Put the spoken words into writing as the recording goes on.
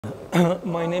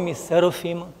My name is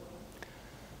Seraphim,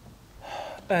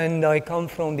 and I come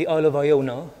from the Isle of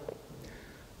Iona.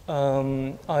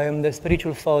 I am the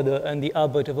spiritual father and the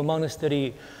abbot of a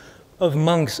monastery of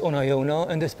monks on Iona,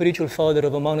 and the spiritual father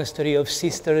of a monastery of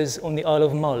sisters on the Isle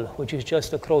of Mull, which is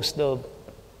just across the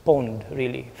pond,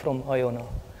 really, from Iona.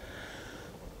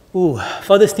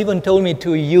 Father Stephen told me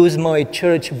to use my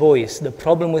church voice. The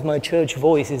problem with my church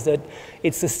voice is that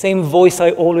it's the same voice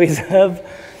I always have.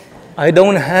 I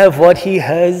don't have what he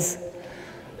has.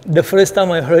 The first time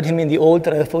I heard him in the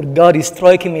altar, I thought God is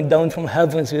striking me down from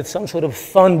heavens with some sort of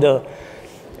thunder.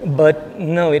 But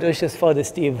no, it was just Father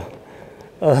Steve.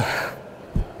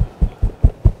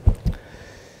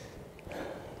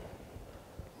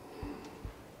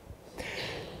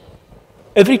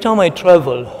 Every time I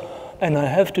travel and I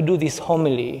have to do this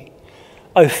homily,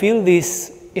 I feel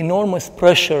this enormous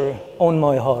pressure on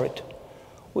my heart,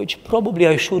 which probably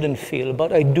I shouldn't feel,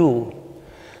 but I do,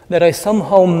 that I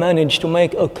somehow manage to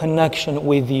make a connection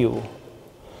with you.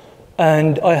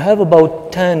 And I have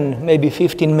about 10, maybe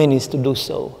 15 minutes to do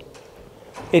so.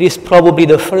 It is probably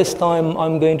the first time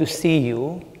I'm going to see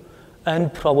you,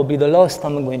 and probably the last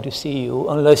time I'm going to see you,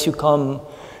 unless you come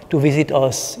to visit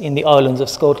us in the islands of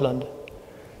Scotland.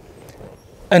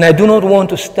 And I do not want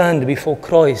to stand before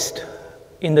Christ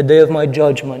in the day of my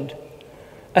judgment.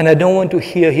 And I don't want to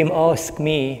hear him ask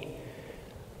me,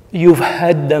 you've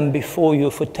had them before you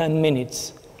for 10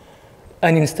 minutes.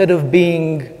 And instead of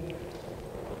being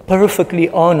perfectly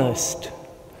honest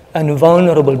and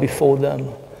vulnerable before them,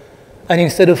 and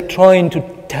instead of trying to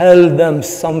tell them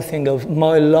something of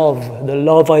my love, the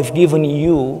love I've given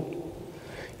you,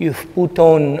 you've put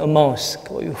on a mask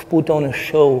or you've put on a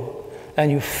show and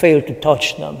you fail to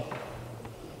touch them.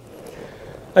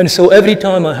 And so every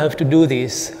time I have to do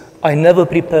this, I never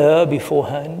prepare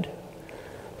beforehand.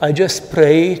 I just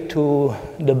pray to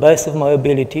the best of my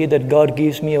ability that God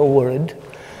gives me a word,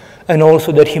 and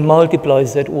also that he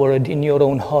multiplies that word in your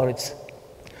own hearts.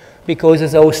 Because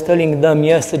as I was telling them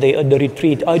yesterday at the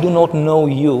retreat, I do not know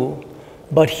you,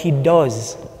 but he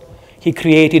does. He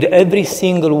created every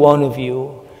single one of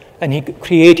you, and he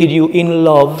created you in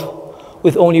love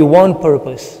with only one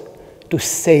purpose, to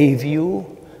save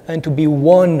you and to be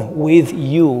one with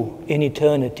you in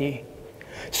eternity.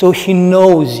 So he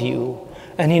knows you,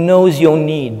 and he knows your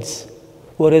needs,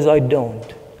 whereas I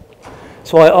don't.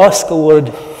 So I ask a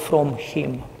word from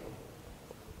him.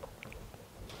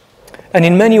 And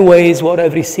in many ways, what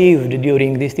I've received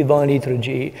during this divine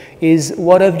liturgy is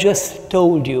what I've just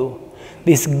told you.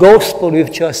 This gospel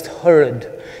we've just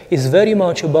heard is very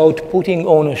much about putting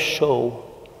on a show.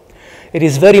 It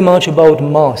is very much about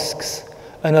masks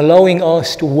and allowing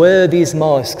us to wear these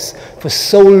masks for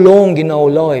so long in our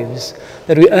lives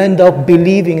that we end up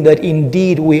believing that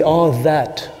indeed we are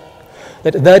that.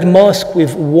 That mask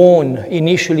we've worn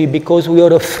initially because we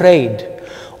are afraid,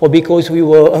 or because we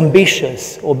were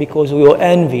ambitious, or because we were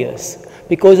envious,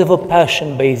 because of a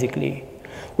passion basically.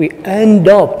 We end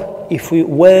up, if we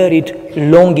wear it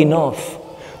long enough,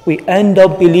 we end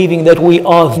up believing that we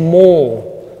are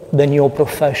more than your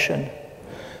profession.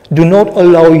 Do not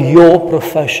allow your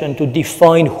profession to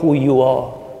define who you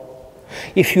are.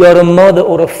 If you are a mother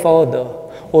or a father,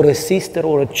 or a sister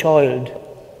or a child,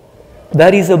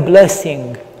 that is a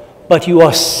blessing, but you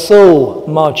are so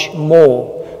much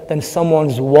more than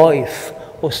someone's wife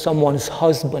or someone's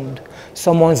husband,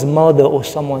 someone's mother or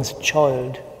someone's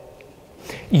child.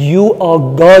 You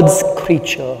are God's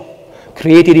creature,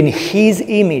 created in his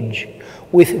image,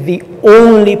 with the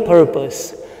only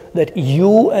purpose that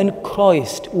you and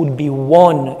Christ would be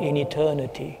one in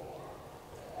eternity.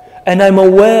 And I'm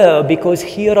aware, because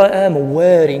here I am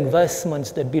wearing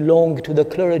vestments that belong to the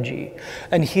clergy,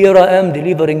 and here I am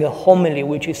delivering a homily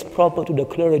which is proper to the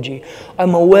clergy.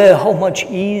 I'm aware how much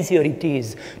easier it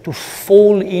is to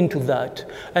fall into that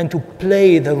and to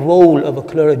play the role of a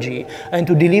clergy and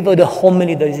to deliver the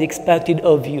homily that is expected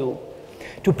of you.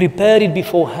 To prepare it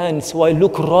beforehand so I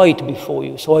look right before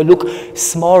you, so I look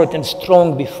smart and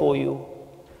strong before you.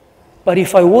 But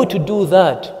if I were to do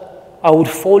that, I would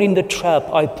fall in the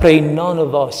trap I pray none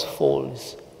of us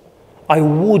falls. I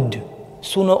would,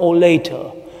 sooner or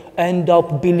later, end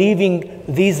up believing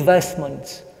these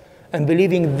vestments and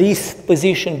believing this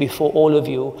position before all of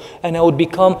you, and I would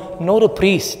become not a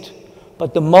priest,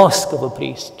 but the mask of a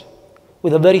priest,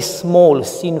 with a very small,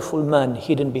 sinful man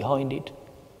hidden behind it.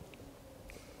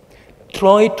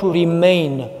 Try to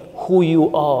remain who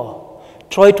you are.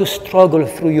 Try to struggle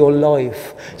through your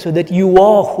life so that you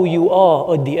are who you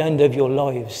are at the end of your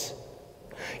lives.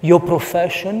 Your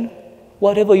profession,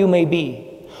 whatever you may be,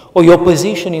 or your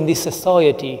position in this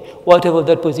society, whatever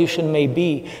that position may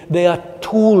be, they are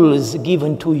tools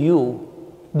given to you.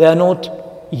 They are not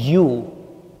you.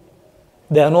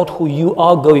 They are not who you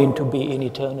are going to be in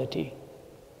eternity.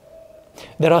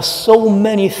 There are so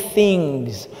many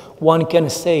things one can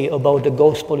say about the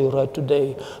gospel you read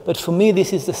today, but for me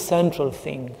this is the central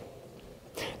thing.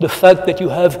 The fact that you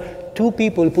have two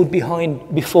people put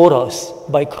before us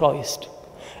by Christ,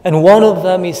 and one of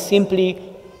them is simply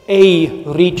a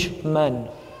rich man.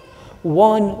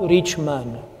 One rich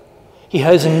man. He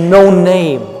has no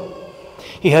name.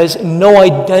 He has no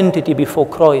identity before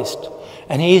Christ.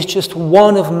 And he is just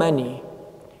one of many.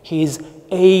 He is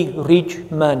a rich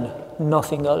man,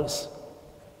 nothing else.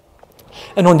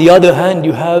 And on the other hand,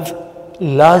 you have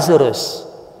Lazarus,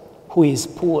 who is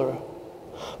poor.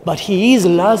 But he is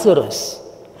Lazarus.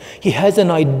 He has an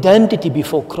identity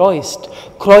before Christ.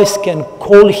 Christ can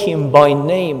call him by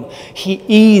name. He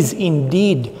is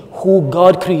indeed who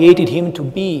God created him to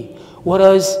be.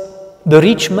 Whereas the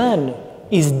rich man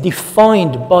is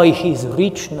defined by his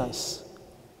richness.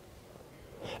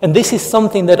 And this is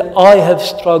something that I have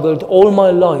struggled all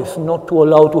my life not to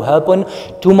allow to happen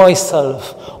to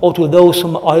myself or to those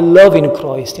whom I love in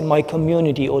Christ, in my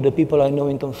community or the people I know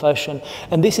in confession.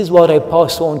 And this is what I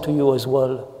pass on to you as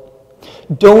well.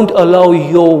 Don't allow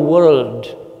your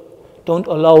world, don't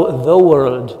allow the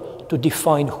world to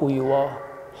define who you are.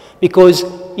 Because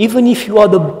even if you are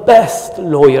the best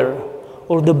lawyer,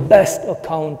 or the best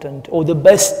accountant, or the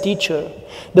best teacher,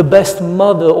 the best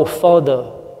mother or father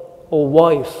or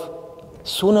wife,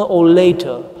 sooner or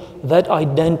later, that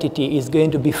identity is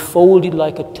going to be folded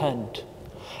like a tent.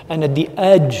 And at the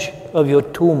edge of your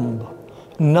tomb,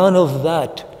 none of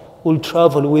that will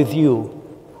travel with you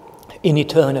in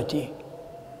eternity.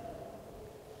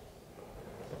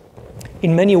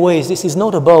 In many ways, this is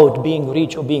not about being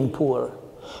rich or being poor,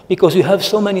 because we have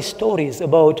so many stories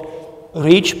about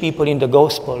rich people in the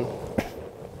gospel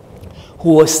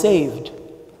who were saved.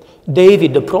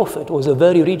 David, the prophet, was a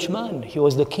very rich man. He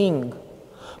was the king,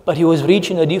 but he was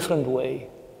rich in a different way,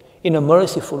 in a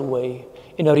merciful way,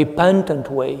 in a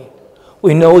repentant way.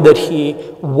 We know that he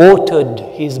watered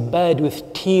his bed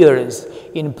with tears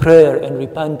in prayer and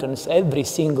repentance every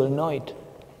single night.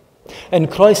 And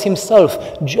Christ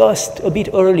himself, just a bit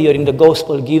earlier in the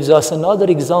gospel, gives us another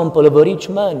example of a rich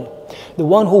man, the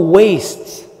one who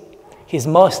wastes his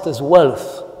master's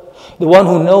wealth, the one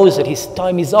who knows that his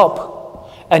time is up,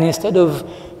 and instead of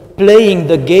playing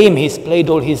the game he's played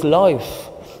all his life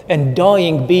and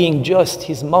dying being just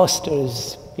his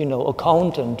master's,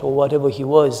 accountant or whatever he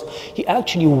was, he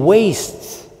actually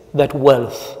wastes that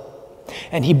wealth,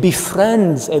 and he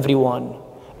befriends everyone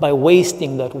by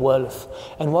wasting that wealth.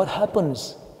 And what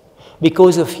happens?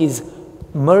 Because of his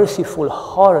merciful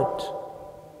heart,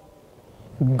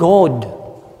 God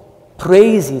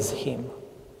praises him.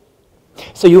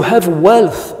 So you have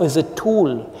wealth as a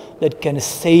tool that can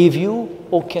save you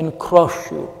or can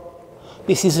crush you.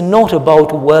 This is not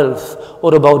about wealth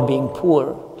or about being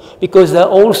poor, because there are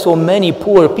also many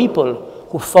poor people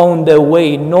who found their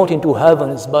way not into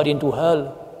heavens but into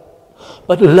hell.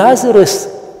 But Lazarus,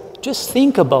 just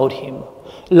think about him.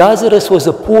 Lazarus was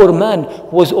a poor man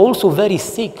who was also very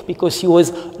sick because he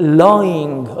was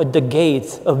lying at the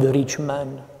gates of the rich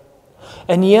man.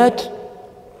 And yet,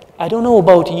 I don't know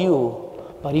about you,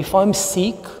 but if I'm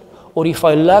sick or if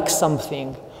I lack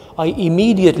something, I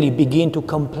immediately begin to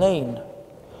complain.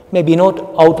 Maybe not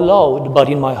out loud, but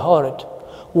in my heart.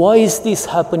 Why is this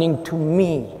happening to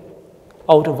me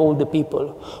out of all the people?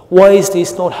 Why is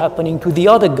this not happening to the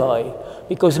other guy?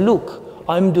 Because look,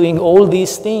 I'm doing all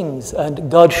these things and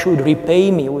God should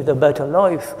repay me with a better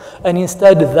life. And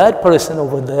instead that person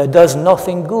over there does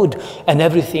nothing good and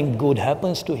everything good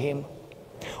happens to him.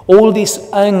 All this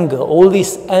anger, all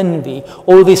this envy,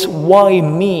 all this why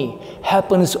me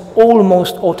happens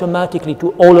almost automatically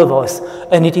to all of us,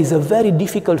 and it is a very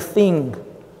difficult thing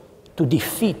to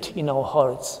defeat in our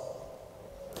hearts.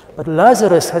 But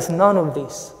Lazarus has none of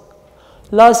this.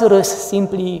 Lazarus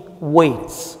simply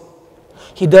waits.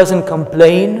 He doesn't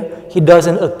complain, he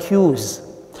doesn't accuse.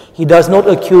 He does not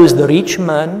accuse the rich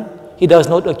man, he does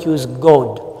not accuse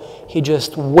God. He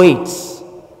just waits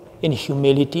in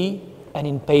humility and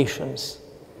in patience.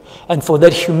 And for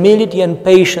that humility and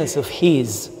patience of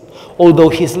his, although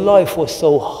his life was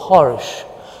so harsh,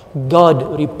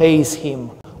 God repays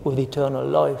him with eternal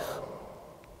life.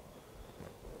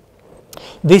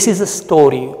 This is a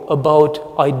story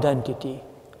about identity,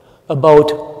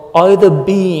 about either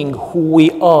being who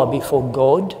we are before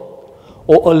God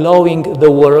or allowing the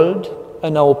world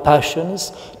and our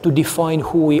passions to define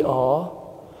who we are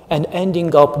and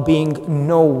ending up being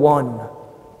no one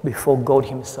before God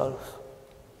himself.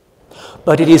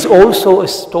 But it is also a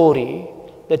story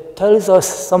that tells us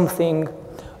something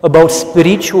about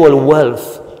spiritual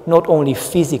wealth, not only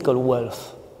physical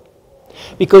wealth.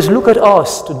 Because look at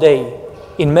us today.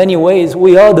 In many ways,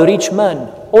 we are the rich man,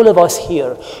 all of us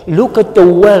here. Look at the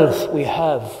wealth we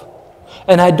have.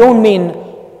 And I don't mean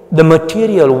the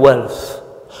material wealth.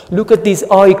 Look at these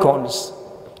icons,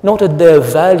 not at their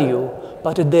value,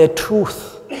 but at their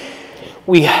truth.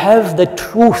 We have the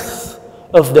truth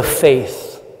of the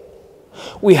faith.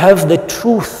 We have the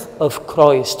truth of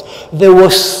Christ. There were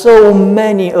so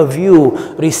many of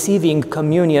you receiving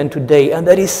communion today, and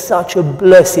that is such a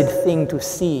blessed thing to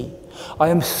see. I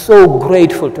am so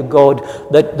grateful to God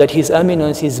that His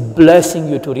Eminence is blessing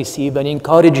you to receive and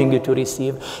encouraging you to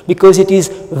receive, because it is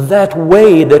that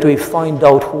way that we find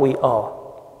out who we are.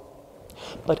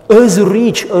 But as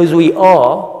rich as we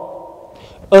are,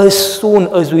 as soon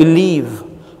as we leave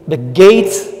the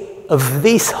gates of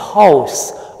this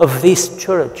house, of this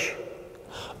church,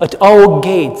 at our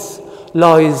gates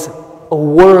lies a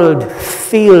world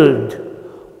filled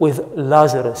with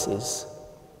Lazaruses.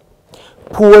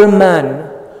 Poor men,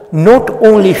 not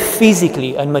only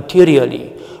physically and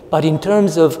materially, but in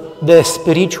terms of their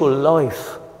spiritual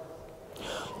life.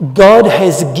 God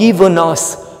has given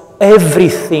us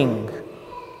everything.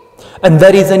 And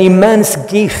that is an immense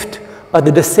gift, but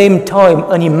at the same time,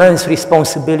 an immense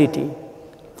responsibility.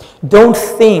 Don't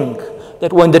think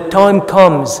that when the time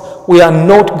comes, we are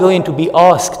not going to be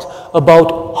asked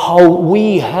about how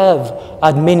we have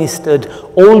administered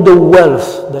all the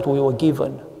wealth that we were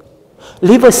given.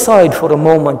 Leave aside for a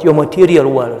moment your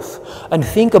material wealth and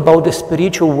think about the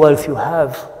spiritual wealth you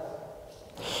have.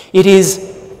 It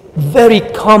is very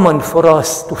common for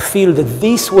us to feel that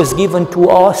this was given to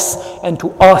us and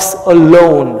to us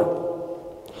alone.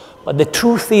 But the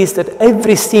truth is that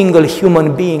every single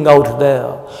human being out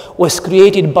there was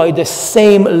created by the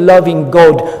same loving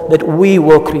God that we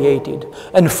were created,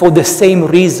 and for the same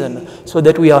reason, so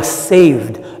that we are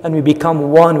saved and we become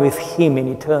one with Him in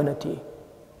eternity.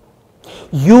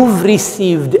 You've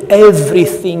received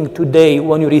everything today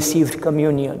when you received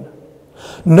communion.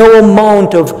 No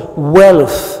amount of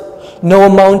wealth, no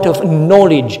amount of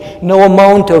knowledge, no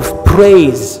amount of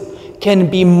praise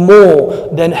can be more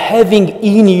than having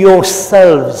in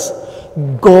yourselves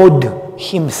God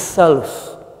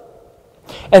Himself.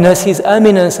 And as His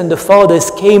Eminence and the Fathers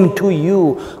came to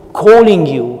you, calling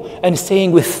you and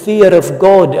saying, with fear of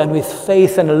God and with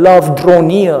faith and love, draw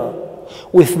near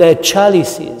with their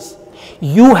chalices,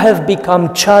 you have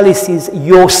become chalices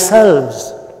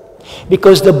yourselves,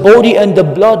 because the body and the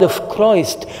blood of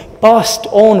Christ passed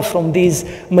on from these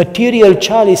material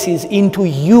chalices into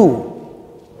you.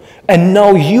 And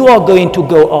now you are going to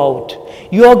go out.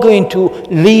 You are going to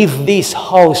leave this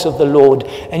house of the Lord,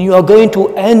 and you are going to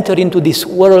enter into this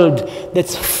world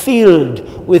that's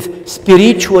filled with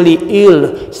spiritually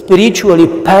ill,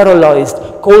 spiritually paralyzed,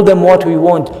 call them what we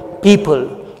want,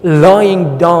 people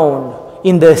lying down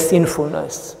in their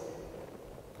sinfulness.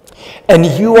 And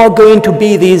you are going to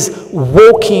be these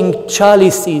walking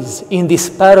chalices in this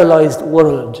paralyzed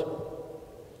world.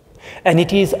 And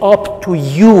it is up to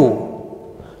you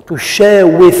to share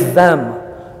with them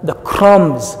the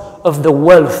crumbs of the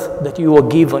wealth that you are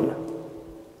given.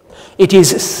 It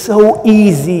is so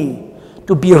easy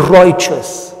to be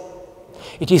righteous.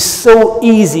 It is so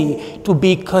easy to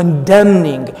be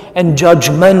condemning and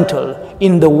judgmental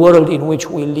in the world in which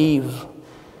we live.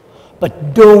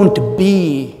 But don't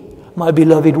be, my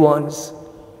beloved ones,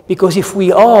 because if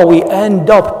we are, we end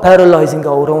up paralyzing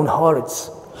our own hearts.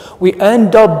 We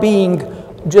end up being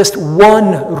just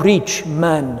one rich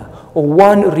man or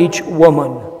one rich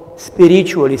woman,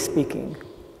 spiritually speaking.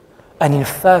 And in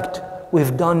fact,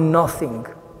 we've done nothing.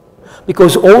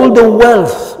 Because all the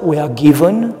wealth we are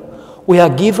given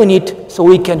it so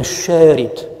we can share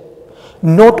it.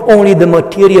 Not only the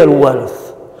material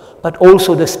wealth, but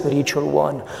also the spiritual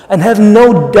one. And have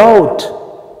no doubt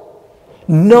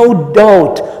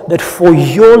that for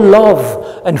your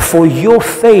love and for your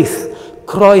faith,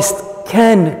 Christ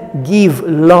can give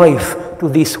life to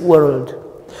this world.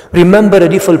 Remember a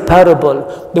little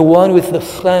parable, the one with the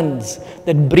friends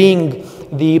that bring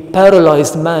the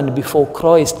paralyzed man before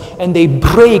Christ, and they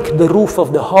break the roof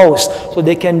of the house so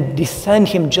they can descend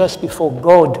him just before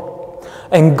God.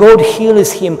 And God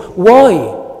heals him.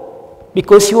 Why?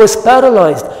 Because he was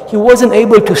paralyzed. He wasn't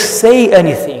able to say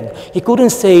anything. He couldn't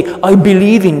say, I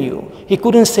believe in you. He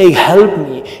couldn't say, help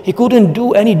me. He couldn't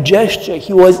do any gesture.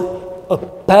 He was a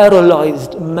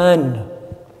paralyzed man,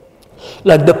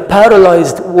 like the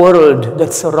paralyzed world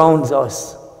that surrounds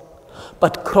us.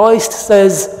 But Christ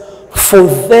says, for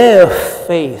their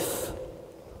faith,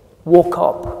 Walk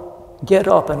up, get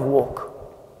up and walk.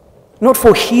 Not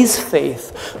for his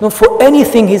faith, not for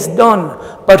anything he's done,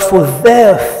 but for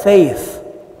their faith.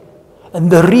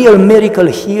 And the real miracle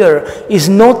here is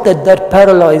not that that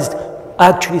paralyzed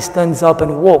actually stands up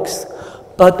and walks,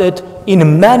 but that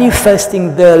in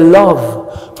manifesting their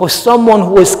love for someone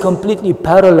who is completely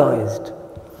paralyzed,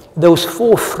 those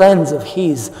 4 friends of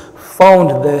his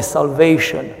found their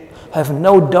salvation. Have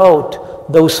no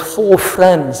doubt those 4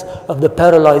 friends of the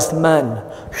paralyzed man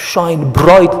shine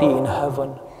brightly in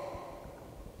heaven.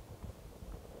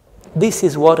 This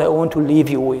is what I want to leave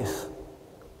you with.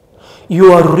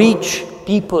 You are rich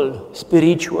people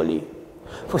spiritually.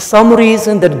 For some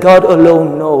reason that God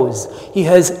alone knows, He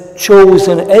has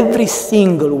chosen every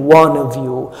single one of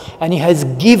you, and He has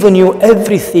given you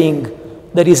everything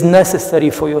that is necessary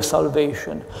for your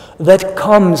salvation. That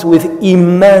comes with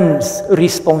immense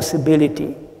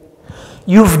responsibility.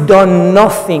 You've done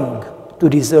nothing to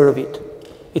deserve it.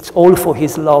 It's all for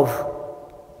His love.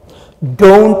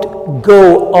 Don't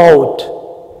go out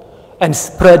and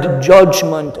spread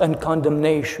judgment and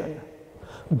condemnation.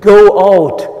 Go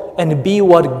out and be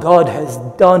what God has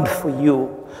done for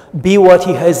you. Be what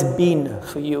He has been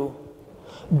for you.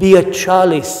 Be a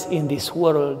chalice in this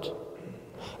world.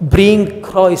 Bring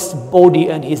Christ's body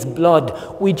and His blood,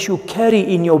 which you carry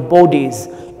in your bodies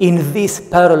in this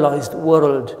paralyzed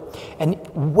world. And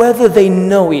whether they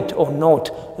know it or not,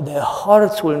 their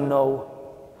hearts will know.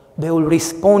 They will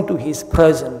respond to His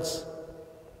presence.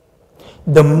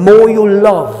 The more you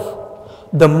love,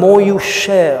 the more you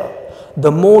share,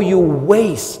 the more you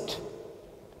waste,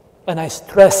 and I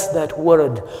stress that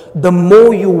word, the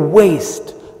more you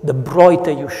waste, the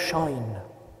brighter you shine,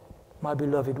 my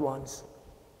beloved ones.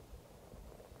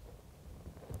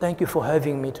 Thank you for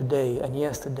having me today and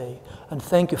yesterday, and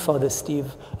thank you, Father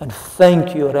Steve, and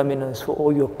thank you, Your Eminence, for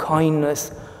all your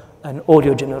kindness and all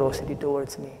your generosity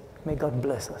towards me. May God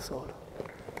bless us all.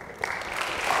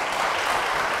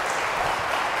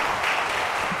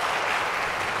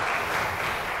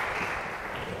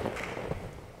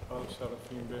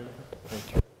 Seraphim, baby.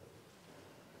 Thank you.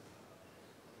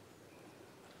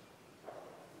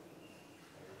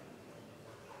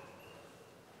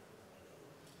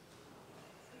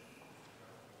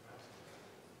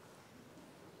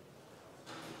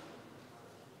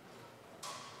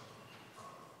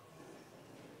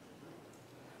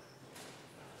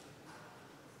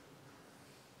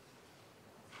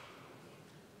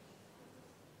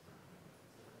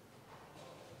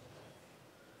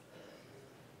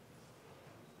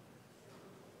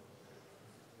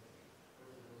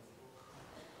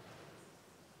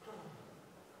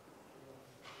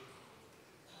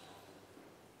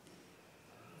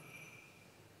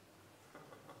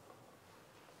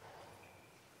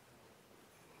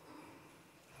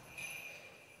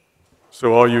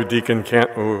 So all you deacon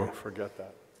can't, oh, forget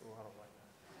that.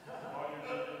 All you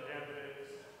deacon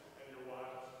candidates and your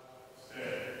wives,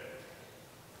 stay.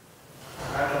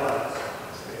 Acolytes,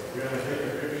 stay. You're going to take a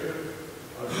picture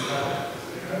of your wife.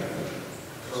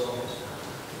 So,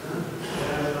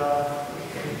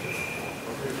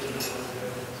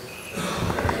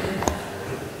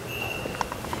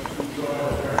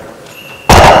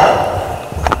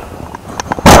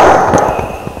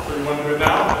 so you want to do it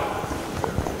now?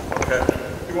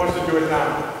 Who wants to do it now?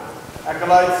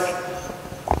 Acolytes,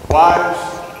 wives,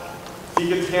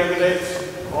 deacons, candidates,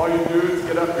 all you do is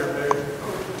get up here, baby.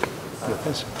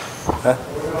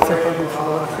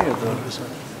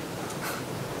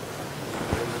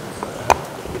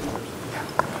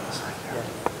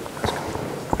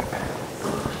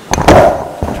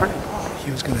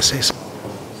 He was going to say something.